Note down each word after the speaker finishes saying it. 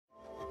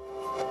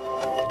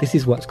This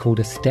is what's called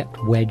a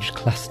stepped wedge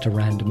cluster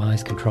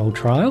randomised controlled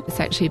trial. It's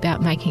actually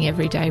about making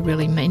every day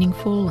really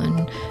meaningful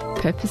and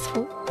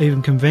purposeful.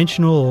 Even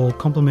conventional or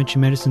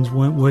complementary medicines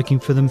weren't working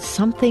for them.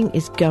 Something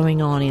is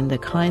going on in the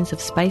kinds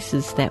of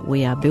spaces that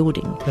we are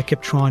building. They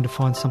kept trying to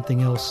find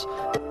something else.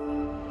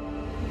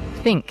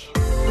 Think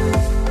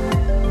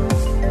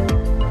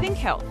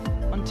Health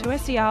on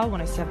 2SER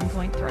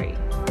 107.3.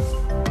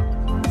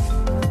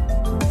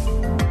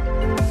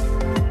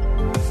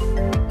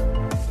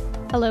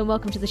 Hello and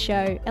welcome to the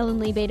show. Ellen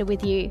Leabeater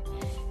with you.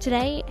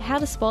 Today, how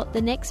to spot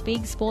the next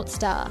big sports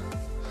star.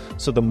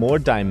 So the more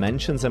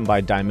dimensions, and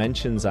by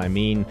dimensions I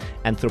mean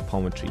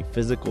anthropometry,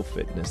 physical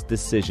fitness,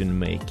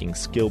 decision-making,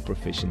 skill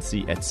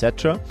proficiency,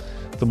 etc.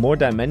 The more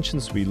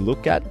dimensions we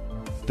look at,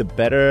 the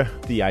better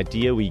the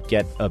idea we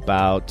get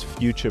about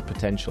future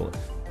potential.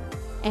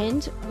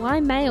 And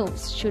why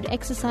males should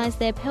exercise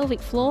their pelvic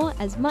floor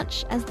as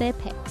much as their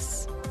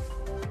pecs.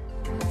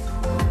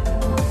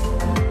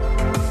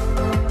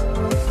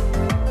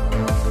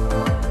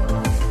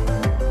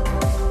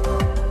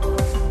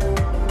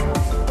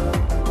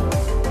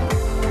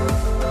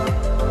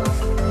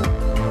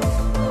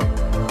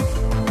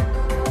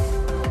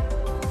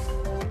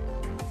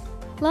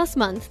 Last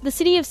month, the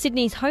City of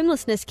Sydney's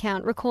homelessness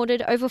count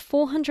recorded over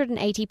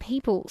 480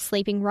 people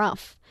sleeping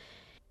rough.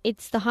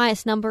 It's the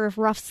highest number of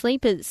rough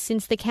sleepers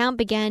since the count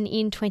began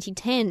in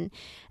 2010,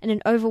 and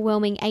an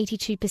overwhelming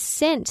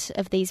 82%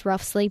 of these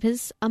rough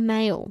sleepers are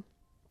male.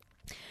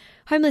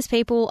 Homeless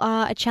people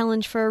are a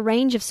challenge for a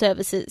range of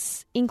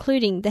services,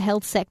 including the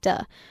health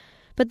sector.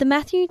 But the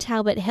Matthew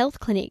Talbot Health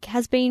Clinic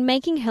has been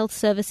making health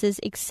services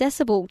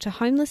accessible to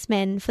homeless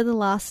men for the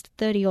last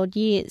 30-odd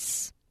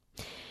years.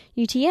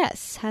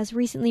 UTS has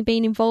recently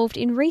been involved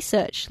in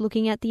research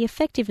looking at the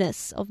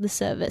effectiveness of the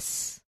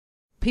service.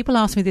 People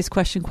ask me this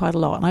question quite a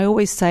lot, and I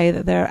always say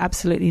that there are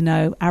absolutely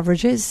no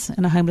averages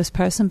in a homeless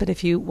person, but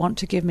if you want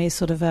to give me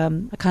sort of a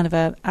kind of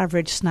an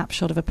average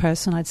snapshot of a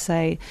person, I'd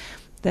say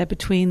they're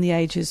between the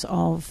ages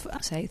of,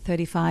 say,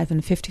 35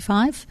 and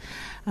 55.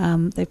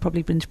 They've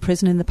probably been to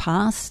prison in the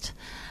past.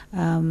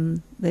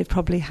 They've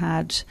probably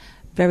had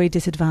very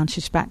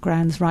disadvantaged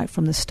backgrounds right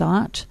from the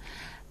start.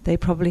 They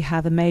probably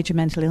have a major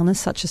mental illness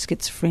such as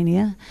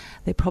schizophrenia.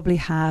 They probably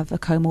have a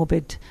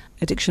comorbid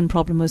addiction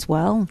problem as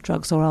well,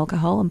 drugs or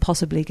alcohol, and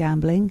possibly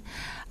gambling.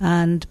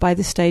 And by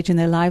this stage in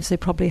their lives, they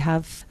probably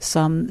have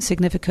some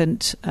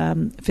significant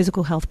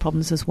physical health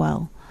problems as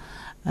well.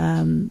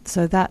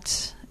 So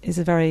that is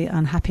a very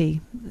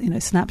unhappy,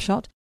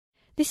 snapshot.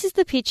 This is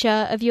the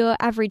picture of your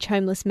average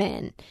homeless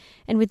man.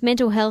 And with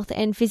mental health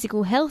and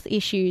physical health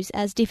issues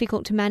as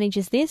difficult to manage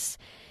as this,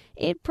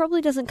 it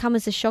probably doesn't come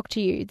as a shock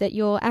to you that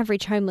your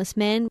average homeless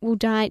man will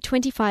die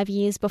 25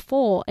 years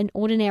before an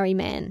ordinary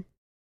man.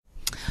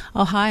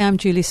 Oh, hi, I'm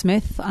Julie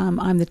Smith.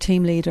 I'm the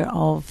team leader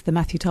of the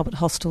Matthew Talbot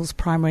Hostel's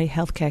primary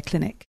healthcare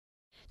clinic.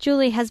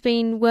 Julie has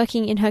been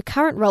working in her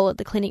current role at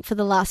the clinic for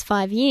the last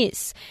 5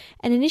 years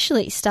and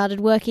initially started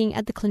working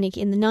at the clinic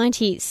in the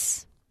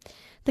 90s.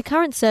 The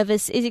current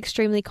service is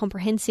extremely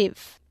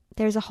comprehensive.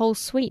 There is a whole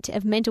suite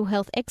of mental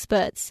health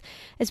experts,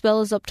 as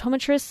well as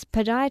optometrists,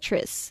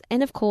 podiatrists,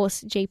 and of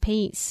course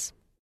GPs.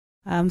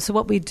 So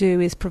what we do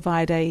is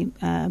provide a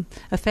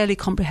fairly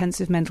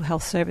comprehensive mental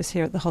health service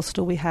here at the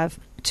hostel. We have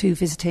 2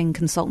 visiting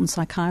consultant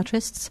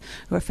psychiatrists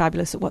who are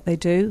fabulous at what they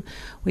do.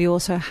 We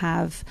also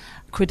have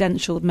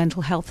credentialed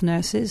mental health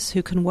nurses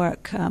who can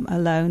work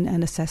alone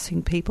and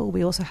assessing people.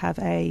 We also have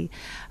a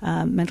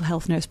mental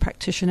health nurse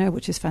practitioner,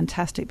 which is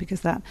fantastic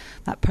because that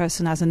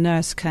person as a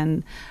nurse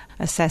can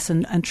assess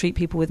and treat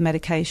people with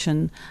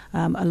medication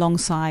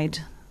alongside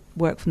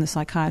work from the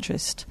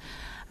psychiatrist.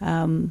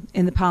 In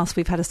the past,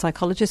 we've had a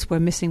psychologist. We're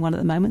missing one at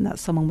the moment.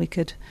 That's someone we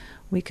could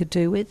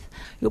do with.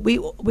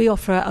 We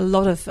offer a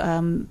lot of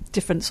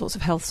different sorts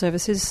of health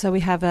services. So we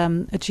have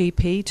a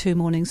GP 2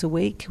 mornings a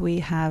week. We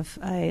have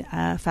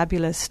a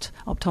fabulous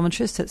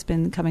optometrist that's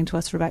been coming to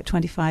us for about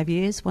 25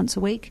 years, once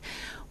a week.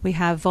 We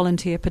have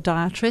volunteer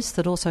podiatrists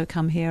that also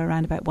come here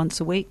around about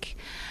once a week.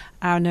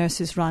 Our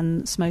nurses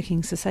run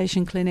smoking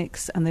cessation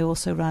clinics, and they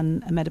also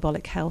run a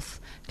metabolic health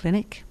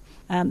clinic.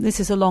 This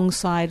is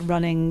alongside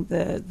running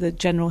the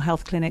general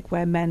health clinic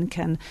where men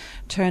can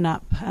turn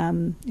up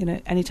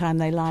anytime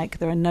they like.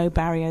 There are no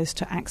barriers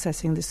to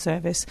accessing this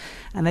service,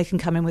 and they can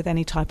come in with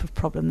any type of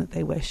problem that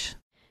they wish.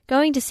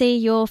 Going to see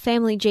your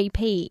family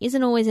GP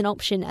isn't always an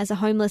option as a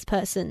homeless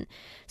person,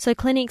 so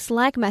clinics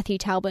like Matthew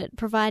Talbot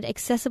provide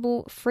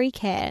accessible, free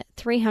care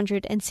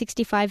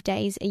 365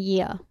 days a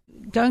year.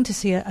 Going to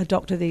see a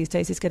doctor these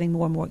days is getting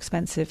more and more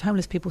expensive.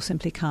 Homeless people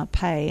simply can't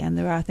pay, and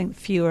there are, I think,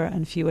 fewer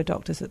and fewer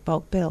doctors that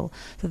bulk bill.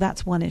 So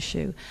that's one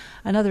issue.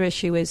 Another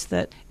issue is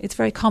that it's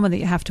very common that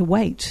you have to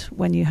wait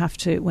when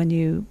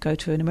you go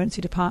to an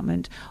emergency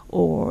department,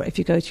 or if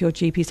you go to your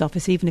GP's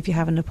office, even if you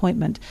have an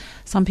appointment.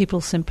 Some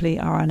people simply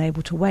are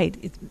unable to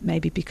wait. It may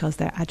be because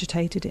they're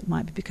agitated. It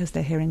might be because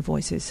they're hearing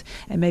voices.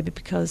 It may be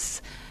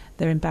because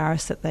they're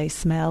embarrassed that they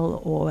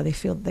smell, or they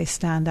feel that they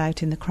stand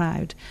out in the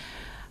crowd.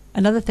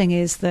 Another thing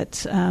is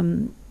that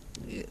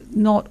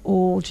not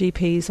all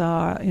GPs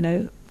are,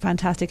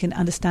 fantastic in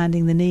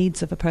understanding the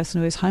needs of a person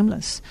who is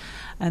homeless.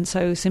 And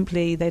so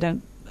simply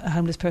a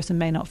homeless person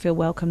may not feel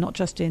welcome, not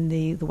just in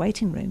the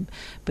waiting room,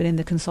 but in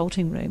the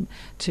consulting room,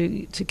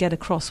 to get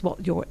across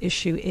what your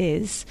issue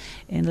is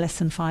in less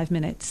than 5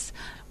 minutes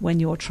when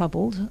you're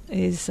troubled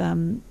is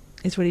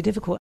really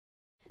difficult.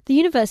 The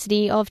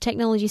University of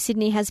Technology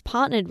Sydney has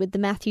partnered with the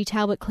Matthew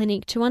Talbot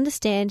Clinic to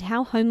understand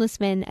how homeless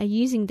men are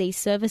using these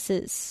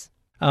services.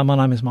 My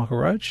name is Michael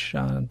Roach,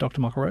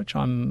 Dr. Michael Roach.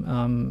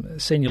 I'm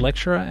Senior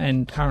Lecturer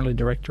and currently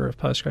Director of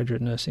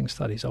Postgraduate Nursing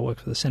Studies. I work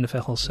for the Centre for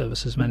Health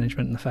Services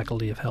Management and the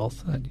Faculty of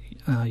Health at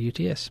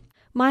UTS.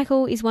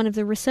 Michael is one of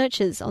the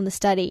researchers on the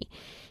study.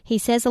 He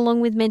says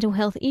along with mental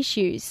health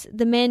issues,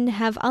 the men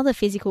have other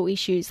physical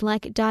issues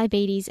like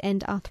diabetes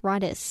and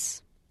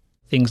arthritis.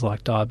 Things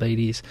like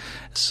diabetes,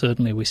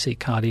 certainly we see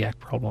cardiac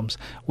problems.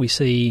 We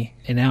see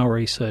in our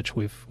research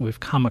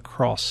we've come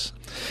across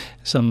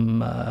some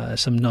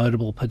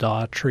notable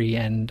podiatry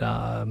and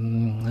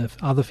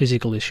other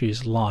physical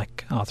issues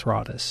like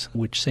arthritis,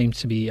 which seems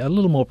to be a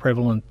little more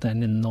prevalent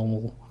than in the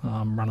normal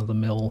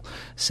run-of-the-mill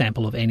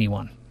sample of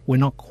anyone. We're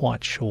not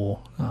quite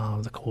sure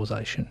the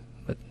causation,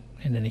 but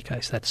in any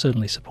case that's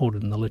certainly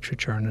supported in the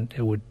literature and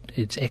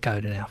it's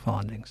echoed in our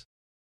findings.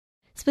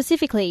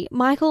 Specifically,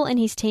 Michael and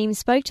his team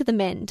spoke to the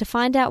men to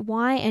find out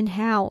why and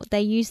how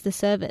they use the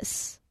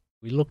service.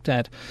 We looked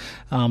at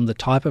the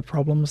type of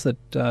problems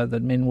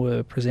that men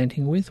were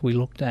presenting with. We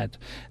looked at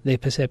their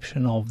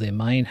perception of their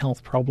main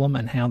health problem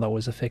and how that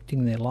was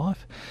affecting their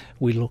life.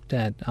 We looked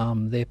at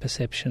their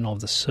perception of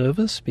the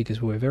service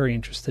because we were very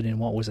interested in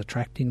what was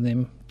attracting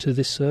them to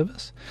this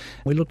service.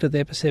 We looked at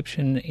their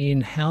perception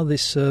in how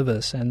this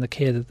service and the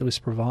care that was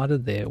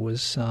provided there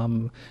was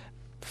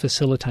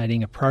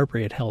facilitating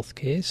appropriate health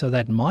care. So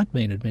that might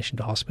mean admission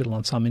to hospital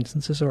in some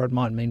instances, or it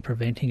might mean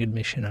preventing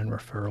admission and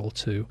referral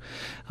to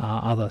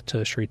other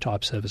tertiary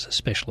type services,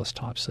 specialist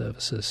type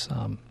services,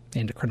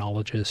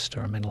 endocrinologist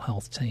or a mental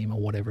health team or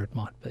whatever it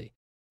might be.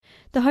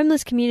 The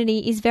homeless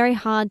community is very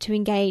hard to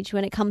engage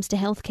when it comes to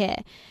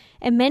healthcare,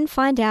 and men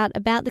find out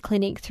about the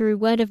clinic through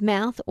word of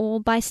mouth or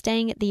by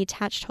staying at the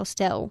attached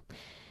hostel.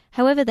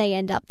 However they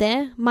end up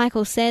there,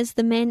 Michael says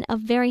the men are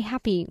very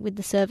happy with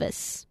the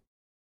service.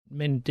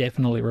 Men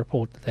definitely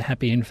report that they're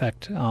happy. In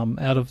fact,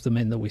 out of the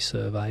men that we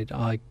surveyed,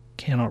 I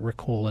cannot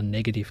recall a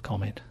negative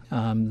comment.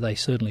 They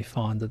certainly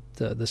find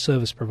that the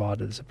service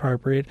provided is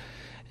appropriate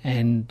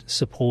and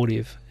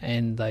supportive,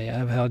 and they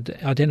have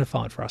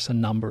identified for us a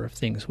number of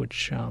things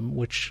which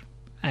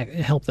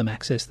help them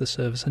access the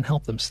service and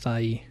help them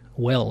stay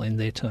well in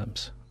their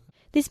terms.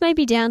 This may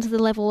be down to the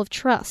level of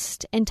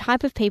trust and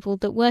type of people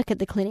that work at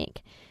the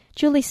clinic.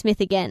 Julie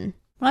Smith again.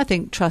 I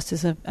think trust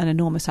is an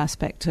enormous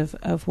aspect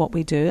of what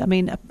we do. I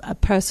mean, a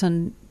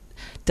person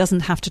doesn't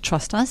have to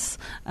trust us,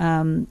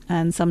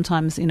 and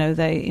sometimes,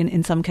 they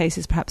in some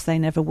cases perhaps they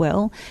never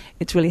will.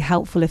 It's really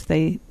helpful if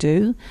they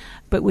do,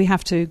 but we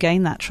have to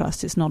gain that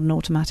trust. It's not an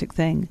automatic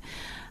thing.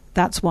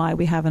 That's why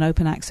we have an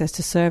open access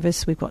to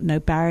service. We've got no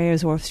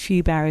barriers or as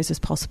few barriers as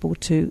possible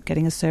to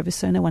getting a service,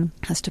 so no one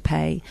has to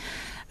pay.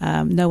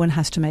 No one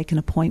has to make an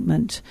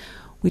appointment.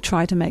 We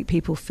try to make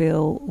people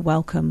feel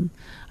welcome.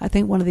 I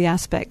think one of the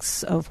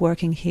aspects of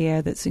working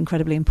here that's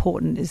incredibly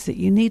important is that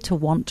you need to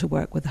want to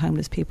work with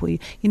homeless people. You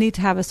need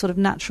to have a sort of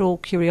natural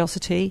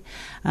curiosity,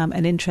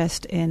 an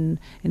interest in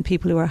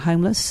people who are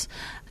homeless,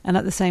 and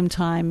at the same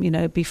time,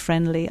 be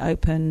friendly,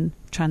 open,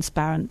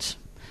 transparent.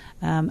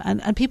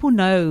 And people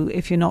know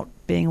if you're not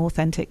being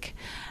authentic,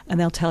 and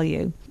they'll tell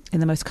you in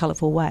the most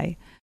colourful way.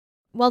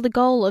 While the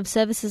goal of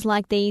services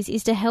like these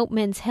is to help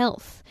men's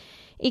health,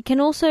 it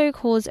can also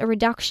cause a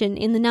reduction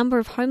in the number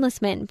of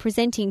homeless men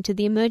presenting to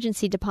the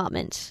emergency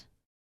department.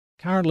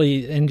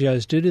 Currently,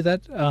 NGOs do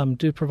that,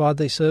 do provide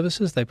these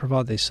services. They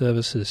provide these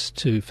services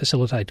to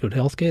facilitate good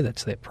healthcare.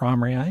 That's their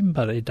primary aim,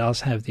 but it does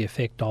have the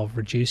effect of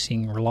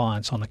reducing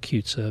reliance on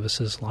acute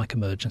services like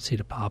emergency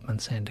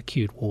departments and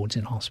acute wards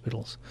in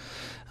hospitals.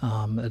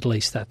 At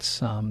least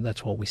that's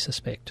what we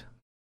suspect.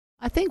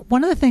 I think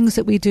one of the things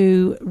that we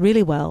do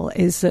really well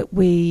is that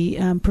we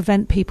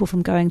prevent people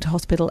from going to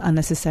hospital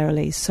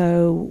unnecessarily.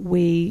 So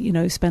we,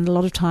 spend a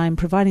lot of time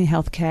providing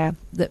healthcare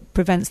that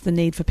prevents the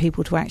need for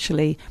people to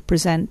actually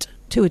present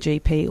to a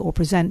GP or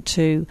present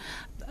to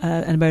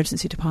an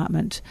emergency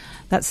department.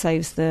 That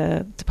saves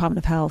the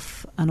Department of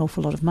Health an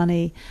awful lot of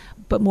money.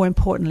 But more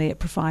importantly, it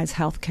provides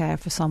healthcare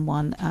for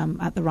someone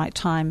at the right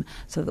time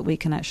so that we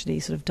can actually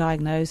sort of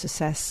diagnose,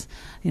 assess,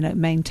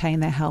 maintain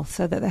their health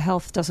so that their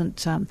health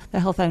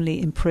their health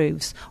only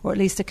improves, or at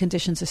least the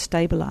conditions are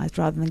stabilised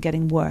rather than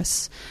getting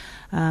worse.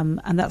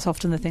 And that's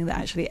often the thing that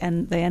actually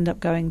they end up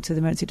going to the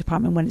emergency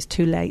department when it's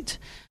too late.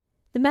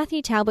 The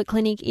Matthew Talbot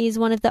Clinic is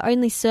one of the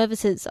only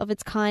services of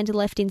its kind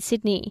left in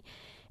Sydney.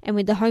 And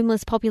with the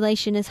homeless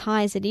population as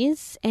high as it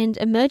is, and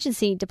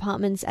emergency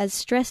departments as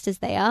stressed as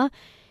they are,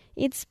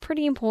 it's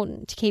pretty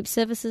important to keep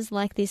services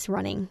like this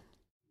running.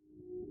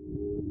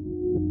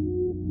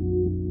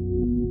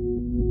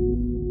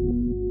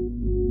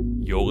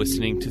 You're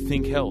listening to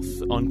Think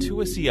Health on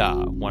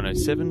 2SER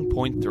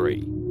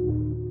 107.3.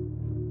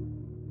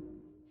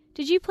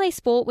 Did you play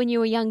sport when you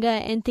were younger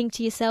and think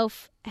to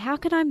yourself, how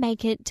could I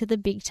make it to the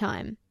big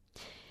time?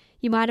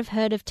 You might have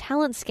heard of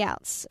talent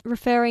scouts,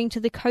 referring to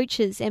the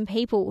coaches and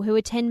people who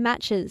attend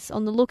matches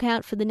on the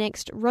lookout for the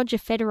next Roger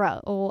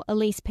Federer or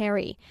Elise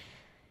Perry.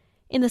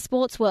 In the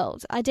sports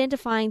world,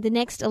 identifying the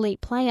next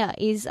elite player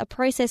is a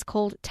process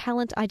called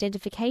talent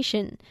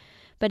identification.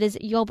 But as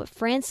Job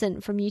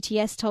Franson from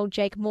UTS told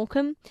Jake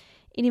Morcom,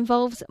 it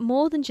involves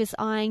more than just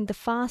eyeing the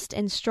fast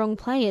and strong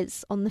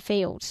players on the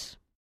field.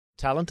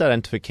 Talent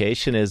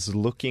identification is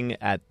looking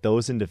at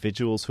those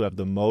individuals who have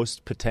the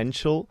most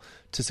potential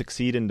to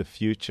succeed in the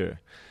future.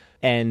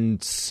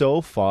 And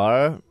so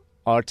far,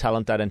 our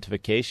talent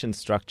identification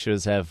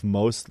structures have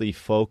mostly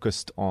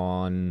focused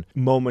on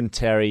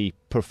momentary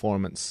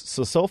performance.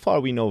 So far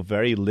we know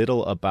very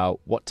little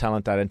about what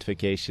talent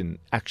identification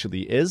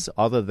actually is,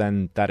 other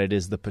than that it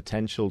is the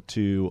potential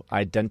to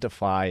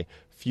identify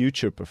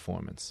future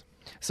performance.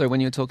 So when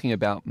you're talking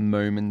about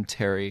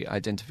momentary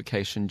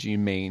identification, do you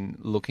mean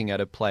looking at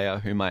a player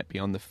who might be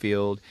on the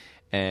field,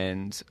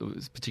 and it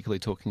was particularly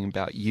talking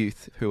about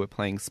youth who are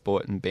playing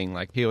sport and being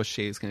like, he or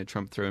she is going to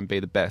trump through and be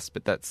the best,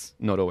 but that's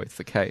not always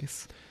the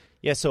case?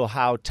 Yeah, so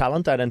how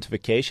talent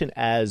identification,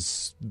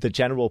 as the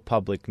general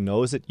public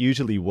knows it,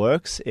 usually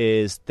works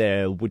is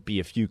there would be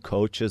a few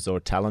coaches or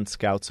talent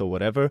scouts or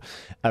whatever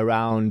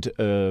around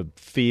a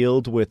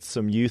field with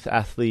some youth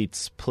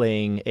athletes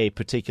playing a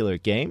particular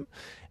game.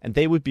 And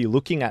they would be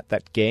looking at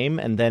that game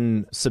and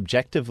then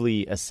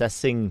subjectively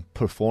assessing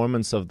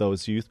performance of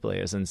those youth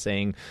players and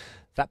saying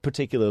that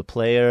particular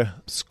player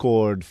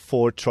scored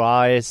 4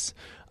 tries,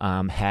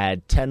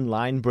 had 10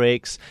 line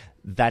breaks.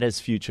 That is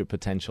future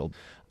potential.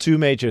 2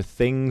 major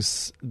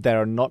things that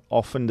are not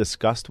often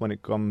discussed when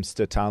it comes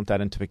to talent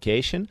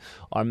identification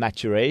are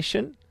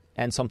maturation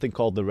and something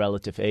called the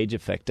relative age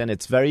effect. And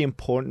it's very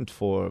important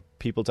for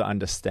people to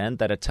understand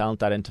that a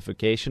talent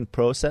identification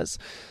process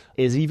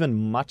is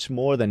even much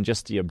more than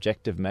just the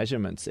objective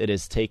measurements. It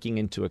is taking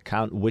into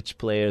account which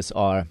players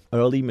are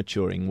early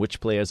maturing, which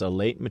players are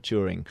late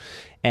maturing.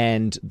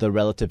 And the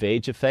relative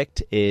age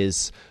effect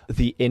is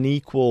the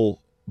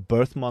unequal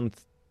birth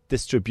month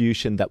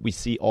distribution that we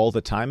see all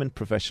the time in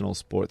professional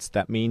sports.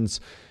 That means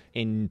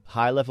in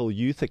high-level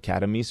youth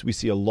academies, we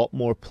see a lot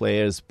more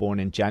players born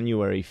in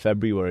January,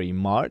 February,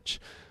 March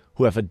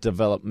who have a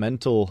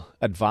developmental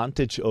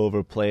advantage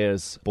over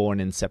players born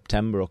in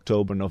September,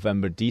 October,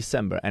 November,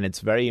 December. And it's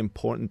very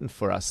important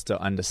for us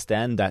to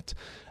understand that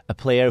a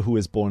player who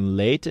is born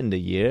late in the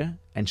year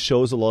and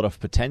shows a lot of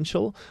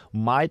potential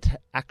might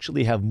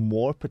actually have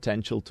more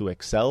potential to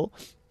excel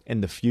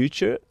in the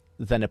future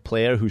than a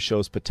player who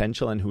shows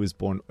potential and who is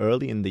born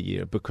early in the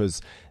year,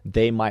 because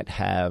they might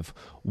have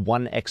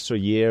 1 extra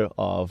year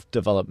of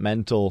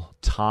developmental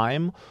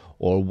time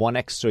or 1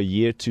 extra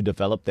year to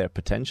develop their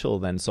potential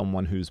than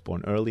someone who's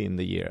born early in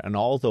the year. And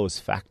all those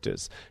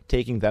factors,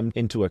 taking them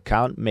into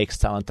account, makes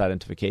talent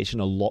identification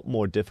a lot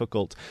more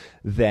difficult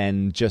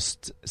than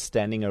just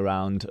standing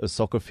around a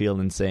soccer field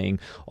and saying,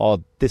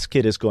 oh, this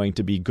kid is going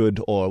to be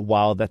good, or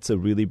wow, that's a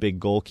really big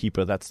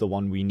goalkeeper. That's the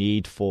one we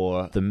need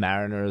for the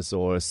Mariners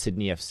or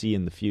Sydney FC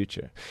in the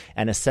future.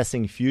 And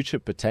assessing future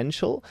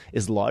potential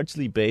is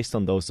largely based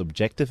on those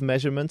objective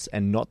measurements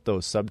and not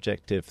those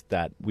subjective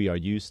that we are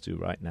used to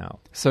right now.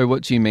 So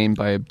what do you mean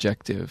by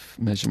objective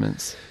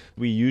measurements?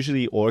 We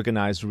usually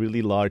organize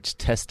really large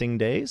testing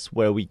days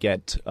where we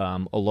get a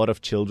lot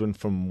of children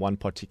from one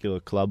particular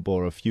club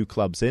or a few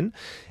clubs in,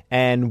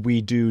 and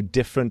we do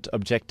different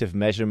objective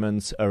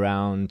measurements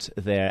around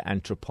their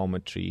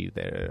anthropometry,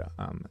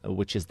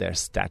 which is their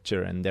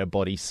stature and their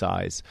body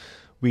size.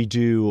 We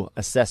do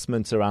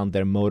assessments around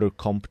their motor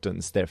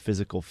competence, their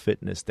physical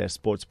fitness, their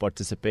sports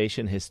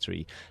participation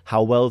history,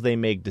 how well they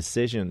make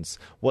decisions,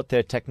 what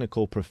their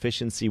technical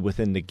proficiency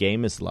within the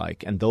game is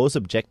like. And those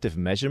objective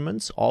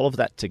measurements, all of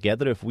that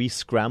together, if we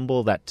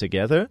scramble that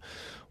together,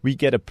 we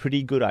get a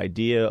pretty good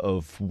idea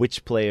of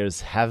which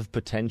players have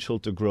potential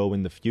to grow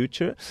in the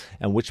future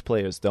and which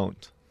players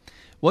don't.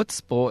 What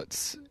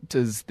sports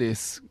does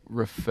this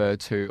refer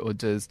to, or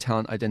does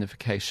talent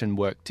identification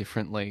work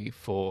differently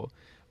for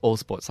all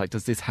sports? Like,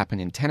 does this happen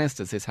in tennis?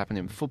 Does this happen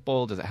in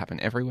football? Does it happen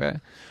everywhere?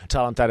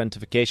 Talent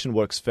identification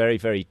works very,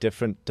 very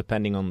different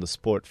depending on the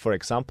sport. For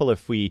example,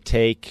 if we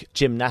take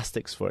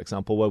gymnastics, for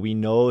example, where we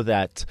know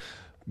that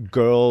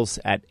girls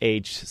at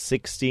age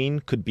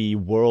 16 could be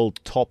world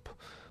top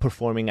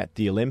performing at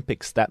the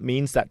Olympics, that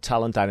means that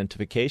talent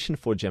identification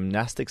for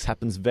gymnastics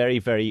happens very,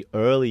 very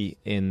early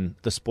in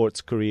the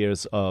sports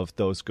careers of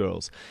those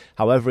girls.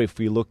 However, if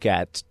we look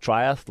at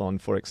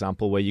triathlon, for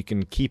example, where you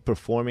can keep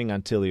performing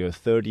until you're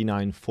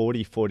 39,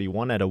 40,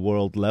 41 at a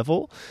world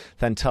level,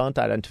 then talent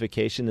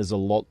identification is a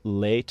lot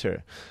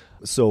later.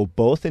 So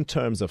both in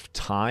terms of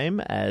time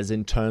as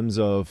in terms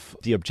of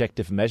the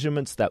objective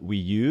measurements that we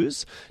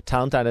use,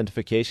 talent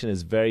identification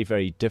is very,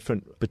 very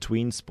different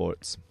between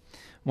sports.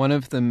 One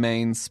of the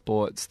main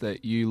sports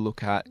that you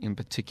look at in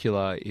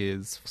particular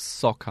is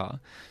soccer.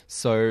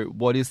 So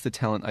what is the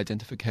talent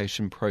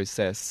identification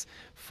process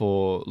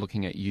for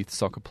looking at youth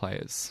soccer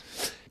players?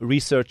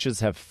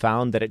 Researchers have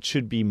found that it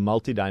should be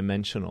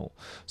multidimensional.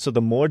 So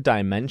the more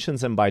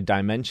dimensions, and by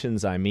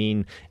dimensions I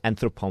mean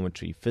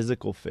anthropometry,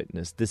 physical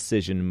fitness,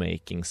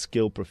 decision-making,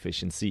 skill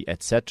proficiency,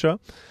 etc.,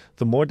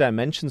 the more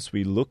dimensions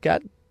we look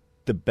at,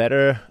 the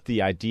better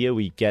the idea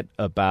we get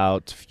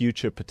about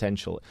future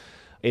potential.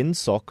 In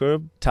soccer,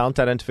 talent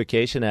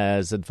identification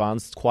has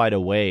advanced quite a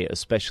way,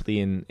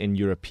 especially in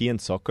European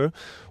soccer,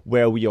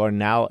 where we are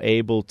now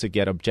able to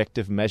get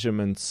objective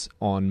measurements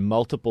on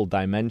multiple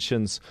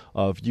dimensions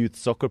of youth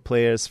soccer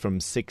players from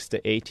 6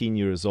 to 18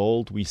 years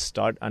old. We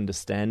start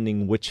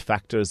understanding which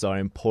factors are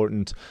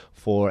important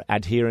for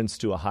adherence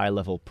to a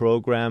high-level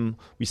program.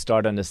 We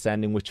start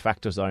understanding which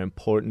factors are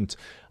important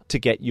to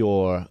get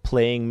your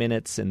playing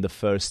minutes in the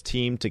first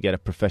team, to get a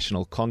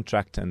professional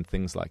contract and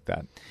things like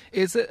that.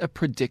 Is it a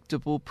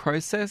predictable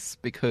process?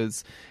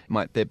 Because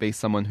might there be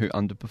someone who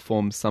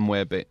underperforms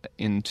somewhere, but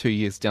in 2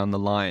 years down the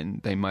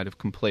line, they might have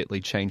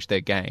completely changed their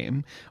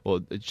game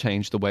or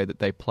changed the way that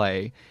they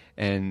play,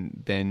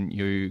 and then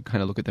you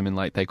kind of look at them and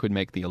like they could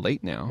make the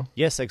elite now?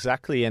 Yes,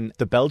 exactly. And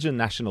the Belgian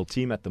national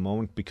team at the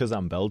moment, because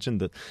I'm Belgian,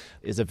 that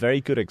is a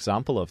very good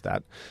example of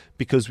that,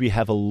 because we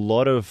have a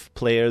lot of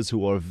players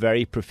who are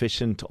very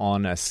proficient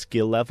on a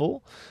skill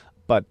level,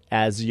 but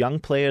as young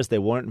players, they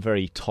weren't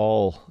very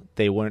tall,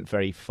 they weren't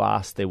very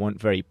fast, they weren't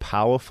very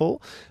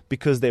powerful,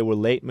 because they were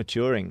late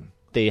maturing.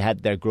 They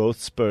had their growth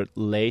spurt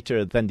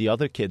later than the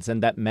other kids,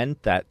 and that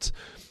meant that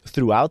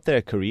throughout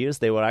their careers,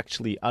 they were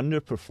actually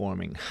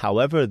underperforming.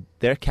 However,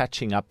 they're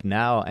catching up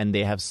now, and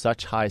they have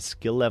such high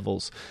skill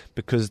levels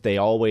because they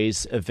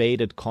always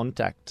evaded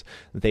contact.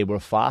 They were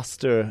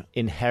faster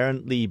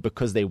inherently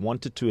because they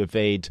wanted to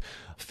evade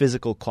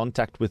physical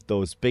contact with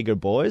those bigger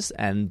boys,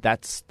 and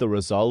that's the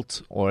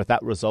result, or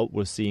that result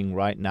we're seeing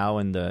right now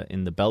in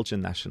the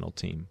Belgian national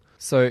team.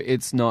 So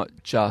it's not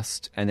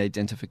just an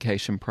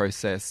identification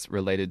process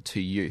related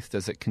to youth.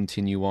 Does it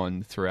continue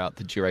on throughout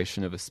the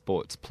duration of a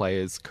sports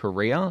player's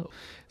career?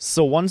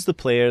 So once the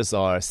players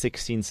are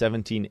 16,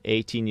 17,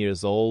 18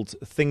 years old,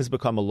 things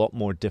become a lot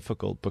more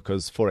difficult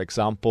because, for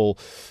example,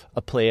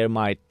 a player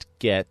might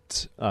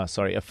get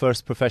a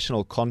first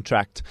professional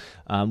contract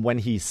when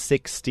he's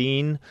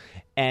 16.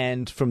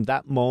 And from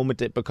that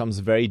moment, it becomes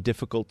very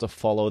difficult to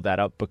follow that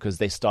up because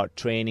they start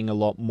training a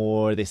lot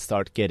more, they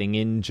start getting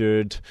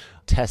injured.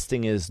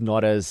 Testing is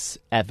not as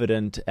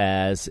evident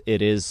as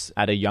it is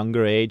at a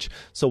younger age.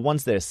 So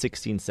once they're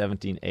 16,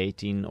 17,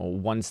 18, or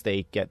once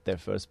they get their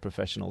first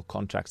professional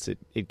contracts,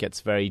 it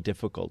gets very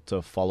difficult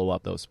to follow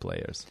up those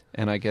players.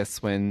 And I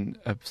guess when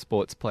a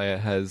sports player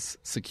has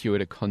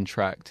secured a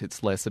contract,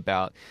 it's less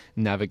about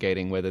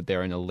navigating whether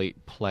they're an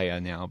elite player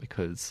now,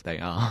 because they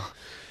are.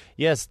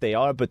 Yes, they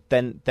are, but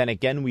then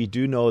again, we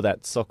do know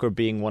that soccer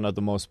being one of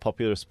the most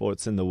popular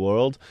sports in the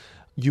world,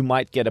 you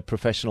might get a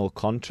professional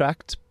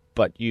contract,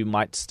 but you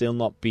might still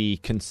not be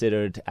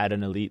considered at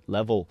an elite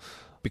level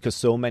because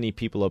so many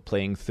people are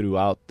playing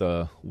throughout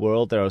the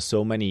world. There are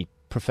so many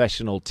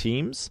professional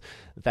teams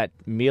that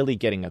merely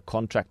getting a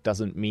contract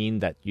doesn't mean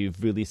that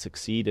you've really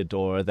succeeded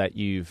or that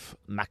you've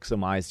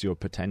maximized your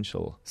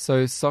potential.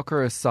 So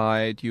soccer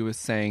aside, you were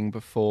saying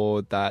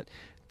before that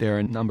there are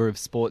a number of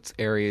sports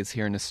areas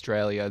here in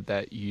Australia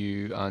that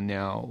you are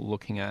now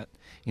looking at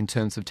in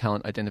terms of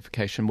talent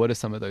identification. What are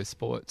some of those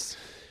sports?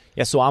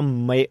 Yeah, so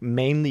I'm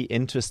mainly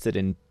interested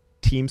in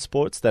team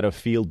sports that are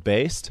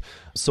field-based.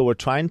 So we're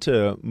trying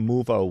to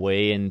move our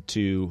way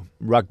into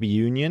rugby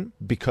union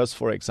because,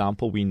 for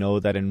example, we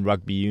know that in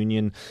rugby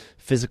union,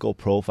 physical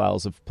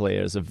profiles of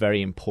players are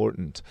very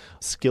important.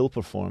 Skill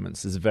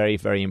performance is very,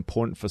 very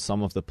important for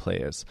some of the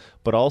players.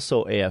 But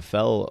also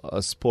AFL,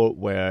 a sport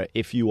where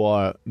if you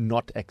are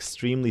not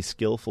extremely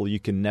skillful, you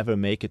can never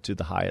make it to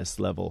the highest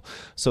level.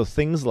 So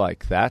things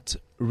like that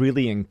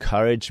really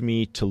encourage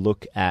me to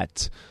look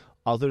at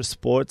other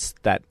sports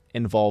that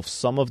involve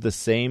some of the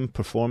same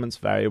performance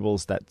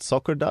variables that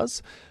soccer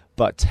does,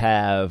 but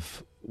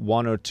have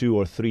one or two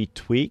or three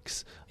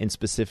tweaks in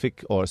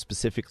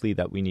specifically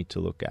that we need to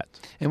look at.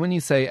 And when you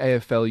say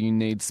AFL, you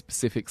need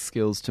specific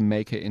skills to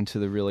make it into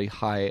the really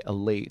high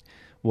elite.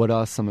 What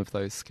are some of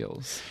those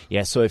skills?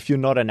 Yeah, so if you're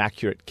not an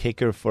accurate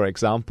kicker, for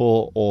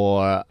example,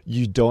 or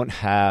you don't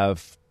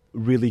have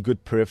really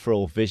good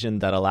peripheral vision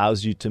that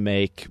allows you to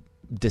make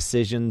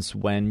decisions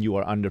when you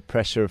are under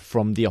pressure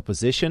from the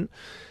opposition,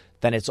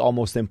 then it's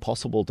almost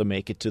impossible to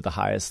make it to the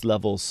highest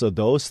level. So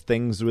those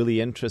things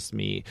really interest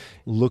me,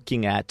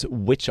 looking at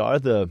which are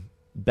the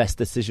best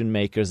decision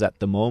makers at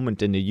the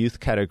moment in the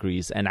youth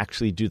categories, and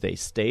actually do they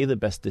stay the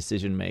best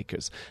decision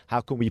makers?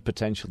 How can we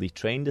potentially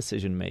train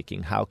decision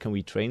making? How can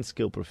we train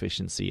skill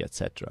proficiency,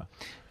 etc.?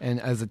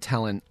 And as a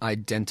talent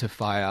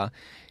identifier,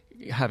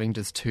 having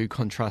just two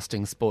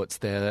contrasting sports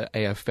there,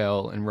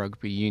 AFL and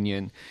rugby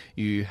union,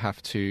 you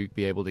have to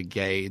be able to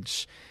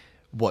gauge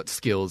what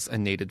skills are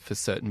needed for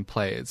certain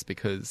players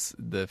because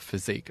the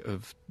physique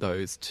of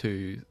those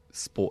two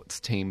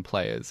sports team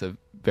players are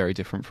very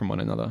different from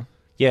one another.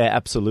 Yeah,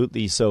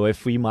 absolutely. So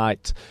if we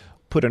might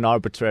put an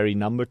arbitrary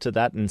number to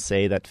that and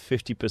say that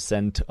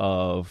 50%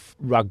 of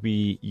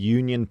rugby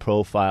union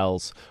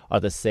profiles are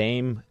the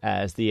same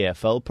as the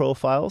AFL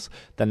profiles,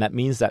 then that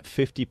means that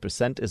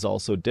 50% is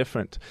also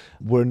different.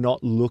 We're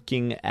not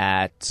looking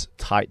at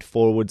tight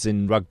forwards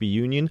in rugby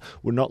union.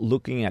 We're not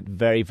looking at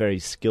very, very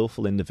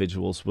skillful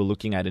individuals. We're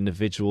looking at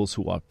individuals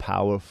who are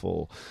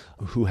powerful,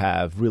 who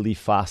have really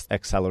fast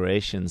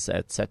accelerations,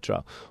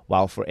 etc.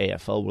 While for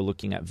AFL, we're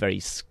looking at very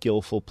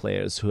skillful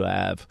players who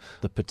have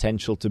the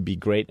potential to be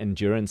great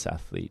endurance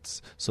athletes.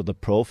 So the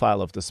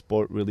profile of the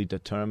sport really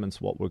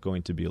determines what we're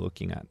going to be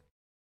looking at.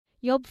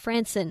 Job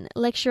Franson,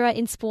 lecturer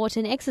in sport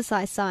and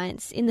exercise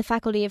science in the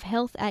Faculty of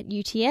Health at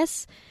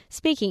UTS,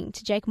 speaking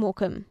to Jake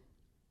Morcom.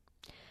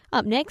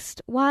 Up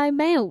next, why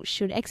males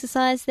should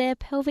exercise their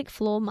pelvic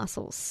floor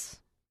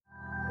muscles.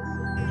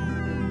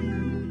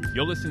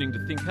 You're listening to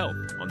Think Health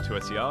on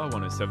 2SER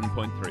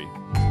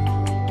 107.3.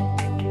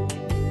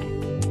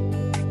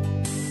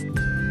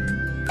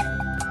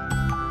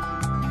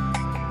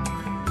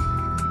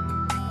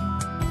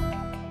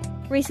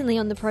 Recently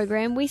on the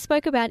program, we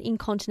spoke about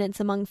incontinence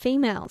among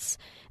females,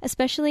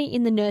 especially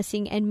in the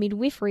nursing and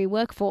midwifery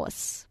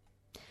workforce.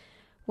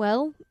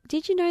 Well,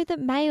 did you know that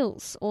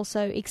males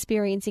also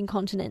experience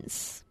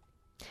incontinence?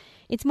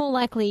 It's more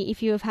likely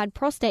if you have had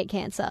prostate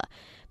cancer,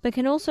 but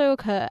can also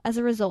occur as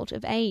a result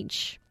of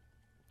age.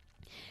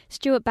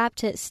 Stuart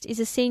Baptist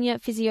is a senior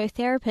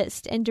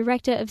physiotherapist and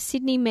director of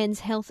Sydney Men's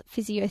Health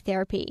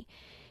Physiotherapy.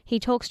 He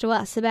talks to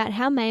us about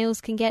how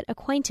males can get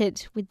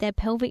acquainted with their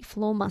pelvic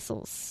floor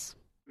muscles.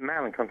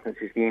 Male incontinence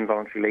is the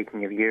involuntary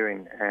leaking of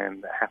urine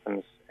that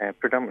happens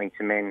predominantly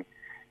to men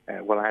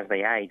as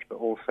they age, but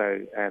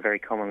also very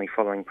commonly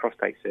following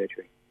prostate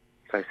surgery,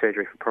 so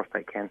surgery for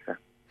prostate cancer.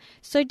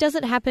 So does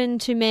it happen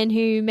to men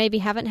who maybe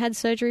haven't had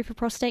surgery for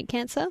prostate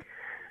cancer?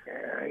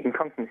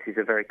 Incontinence is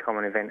a very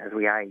common event as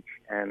we age.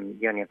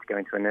 You only have to go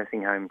into a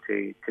nursing home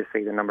to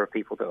see the number of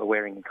people that are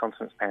wearing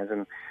incontinence pads,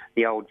 and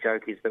the old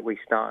joke is that we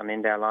start and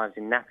end our lives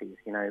in nappies,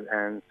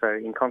 and so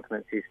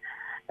incontinence is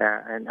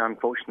an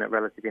unfortunate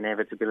relative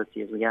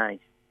inevitability as we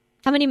age.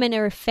 How many men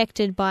are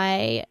affected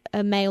by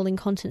a male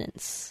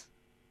incontinence?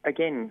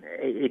 Again,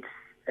 it's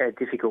a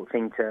difficult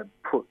thing to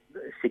put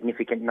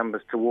significant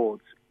numbers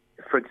towards.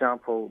 For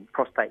example,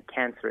 prostate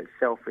cancer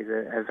itself is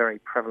a very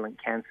prevalent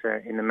cancer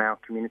in the male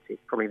community.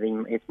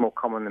 It's more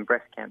common than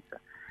breast cancer.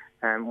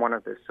 One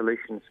of the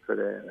solutions for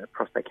the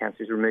prostate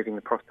cancer is removing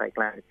the prostate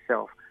gland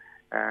itself.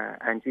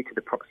 And due to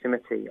the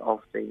proximity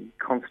of the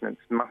continence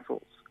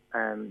muscles,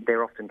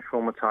 they're often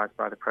traumatized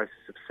by the process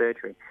of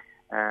surgery.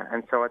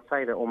 And so I'd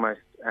say that almost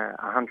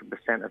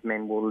 100% of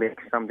men will leak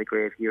some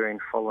degree of urine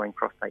following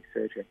prostate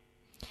surgery.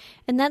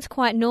 And that's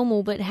quite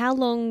normal, but how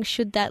long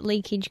should that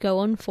leakage go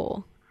on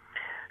for?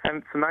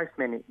 For most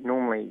men, it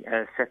normally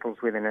settles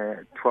within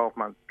a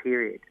 12-month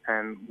period.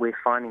 We're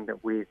finding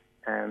that with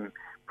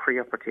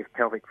preoperative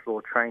pelvic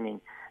floor training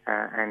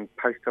and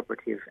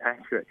postoperative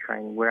accurate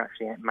training, we're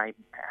actually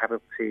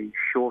able to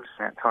shorten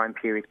that time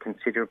period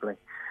considerably.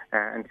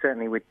 And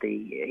certainly with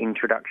the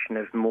introduction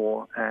of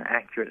more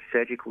accurate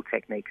surgical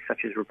techniques,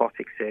 such as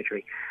robotic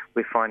surgery,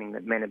 we're finding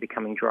that men are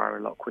becoming drier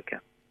a lot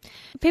quicker.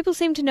 People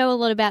seem to know a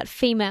lot about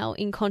female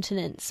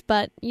incontinence,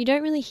 but you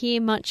don't really hear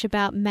much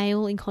about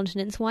male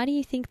incontinence. Why do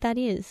you think that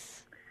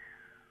is?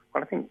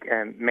 Well, I think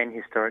men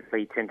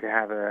historically tend to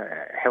have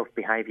a health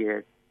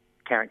behaviour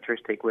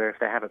characteristic where if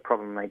they have a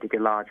problem, they dig a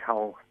large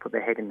hole, put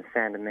their head in the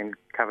sand and then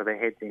cover their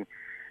heads in,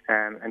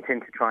 and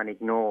tend to try and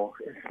ignore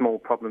small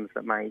problems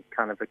that may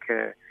kind of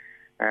occur.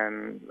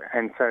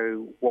 And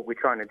so what we're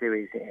trying to do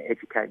is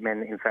educate men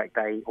that, in fact,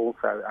 they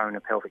also own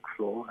a pelvic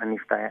floor, and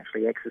if they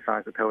actually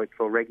exercise the pelvic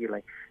floor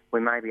regularly,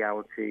 we may be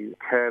able to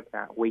curb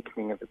that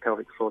weakening of the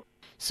pelvic floor.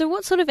 So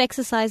what sort of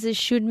exercises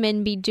should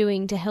men be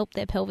doing to help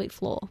their pelvic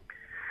floor?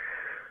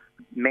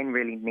 Men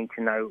really need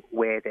to know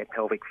where their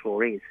pelvic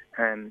floor is,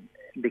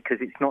 because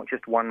it's not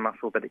just one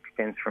muscle that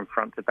extends from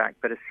front to back,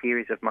 but a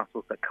series of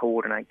muscles that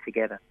coordinate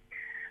together.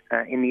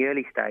 In the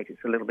early stage,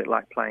 it's a little bit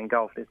like playing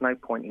golf. There's no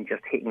point in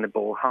just hitting the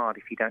ball hard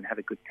if you don't have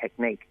a good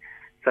technique.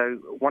 So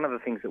one of the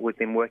things that we've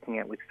been working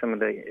at with some of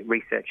the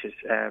researchers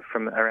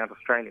from around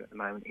Australia at the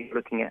moment is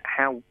looking at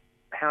how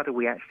do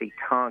we actually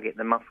target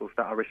the muscles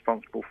that are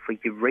responsible for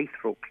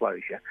urethral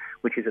closure,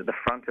 which is at the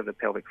front of the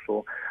pelvic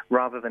floor,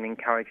 rather than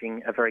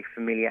encouraging a very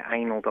familiar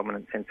anal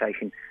dominant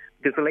sensation.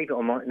 Because believe it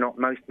or not,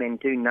 most men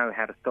do know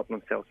how to stop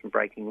themselves from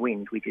breaking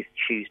wind. We just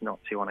choose not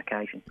to on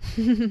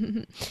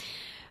occasion.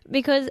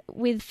 Because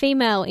with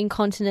female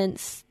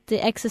incontinence,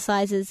 the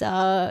exercises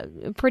are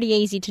pretty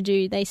easy to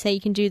do. They say you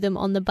can do them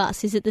on the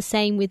bus. Is it the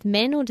same with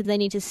men, or do they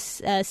need to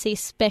see a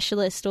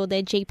specialist or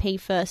their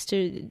GP first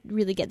to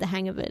really get the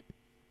hang of it?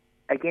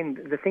 Again,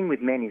 the thing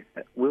with men is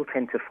that we'll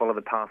tend to follow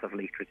the path of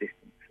least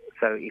resistance.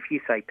 So if you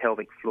say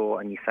pelvic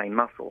floor and you say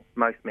muscle,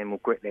 most men will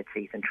grit their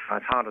teeth and try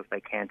as hard as they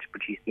can to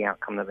produce the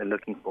outcome that they're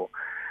looking for.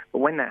 But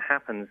when that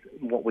happens,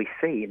 what we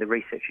see, the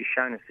research has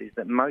shown us, is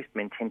that most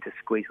men tend to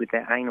squeeze with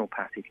their anal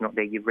passage, not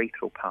their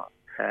urethral part.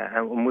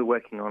 And we're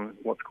working on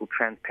what's called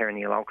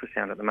transperineal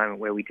ultrasound at the moment,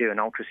 where we do an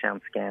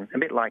ultrasound scan, a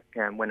bit like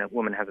when a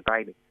woman has a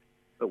baby.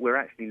 But we're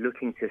actually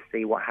looking to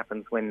see what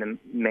happens when the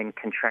men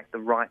contract the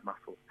right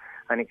muscles.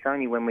 And it's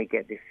only when we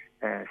get this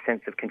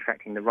sense of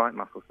contracting the right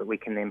muscles that we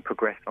can then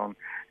progress on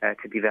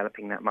to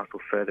developing that muscle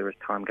further as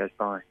time goes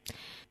by.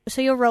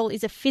 So your role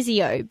is a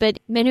physio, but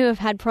men who have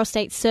had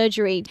prostate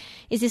surgery,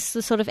 is this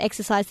the sort of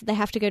exercise that they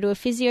have to go to a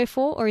physio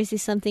for, or is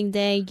this something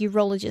their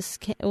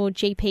urologist or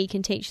GP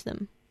can teach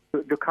them?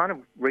 The kind of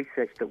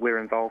research that we're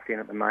involved in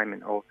at the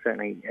moment, or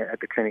certainly at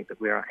the clinic that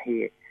we're at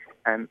here,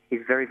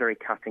 is very, very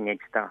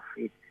cutting-edge stuff.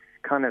 It's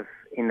kind of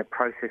in the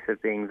process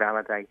of being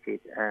validated,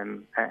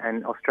 and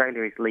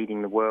Australia is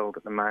leading the world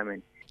at the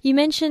moment. You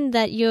mentioned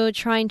that you're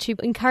trying to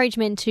encourage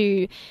men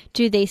to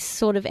do these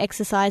sort of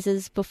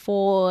exercises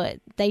before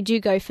they do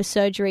go for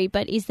surgery,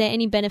 but is there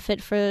any benefit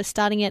for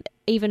starting it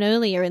even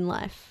earlier in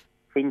life?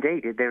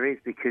 Indeed, there is,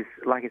 because,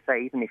 like I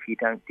say, even if you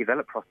don't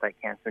develop prostate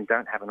cancer and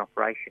don't have an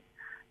operation,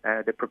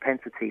 the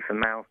propensity for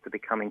males to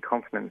become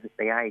incontinent as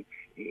they age,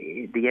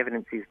 the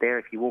evidence is there.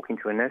 If you walk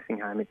into a nursing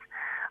home,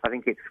 I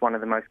think it's one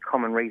of the most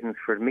common reasons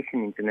for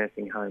admission into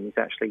nursing homes,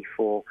 actually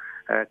for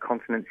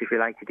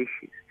continency-related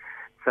issues.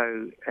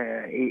 So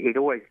it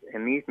always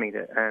amused me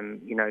that,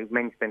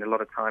 men spend a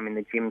lot of time in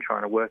the gym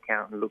trying to work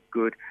out and look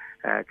good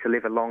to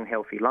live a long,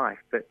 healthy life,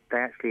 but they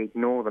actually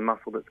ignore the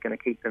muscle that's going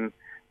to keep them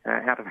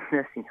out of a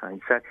nursing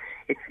home. So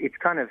it's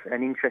kind of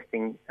an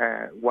interesting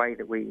way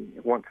that we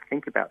want to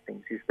think about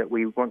things, is that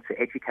we want to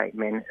educate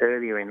men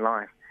earlier in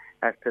life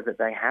as to that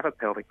they have a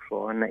pelvic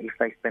floor, and that if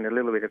they spend a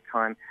little bit of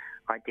time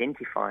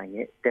identifying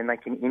it, then they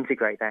can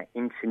integrate that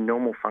into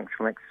normal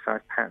functional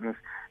exercise patterns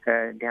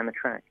down the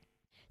track.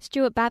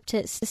 Stuart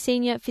Baptist,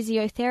 Senior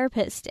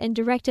Physiotherapist and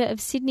Director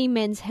of Sydney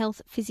Men's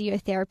Health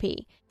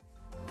Physiotherapy.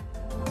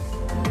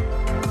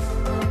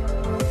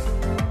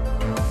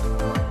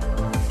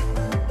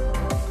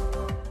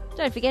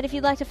 Don't forget, if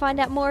you'd like to find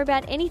out more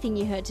about anything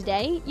you heard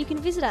today, you can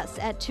visit us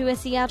at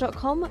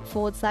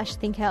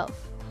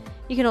 2ser.com/thinkhealth.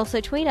 You can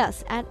also tweet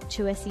us at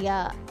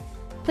 2ser.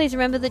 Please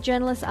remember that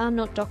journalists are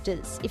not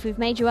doctors. If we've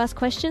made you ask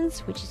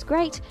questions, which is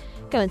great,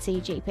 go and see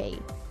your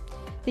GP.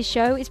 This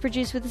show is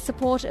produced with the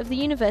support of the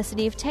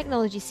University of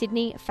Technology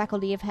Sydney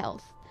Faculty of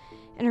Health.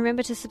 And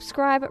remember to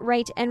subscribe,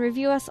 rate and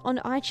review us on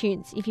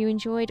iTunes if you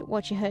enjoyed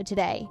what you heard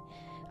today.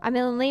 I'm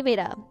Ellen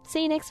Leabeater.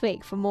 See you next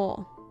week for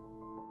more.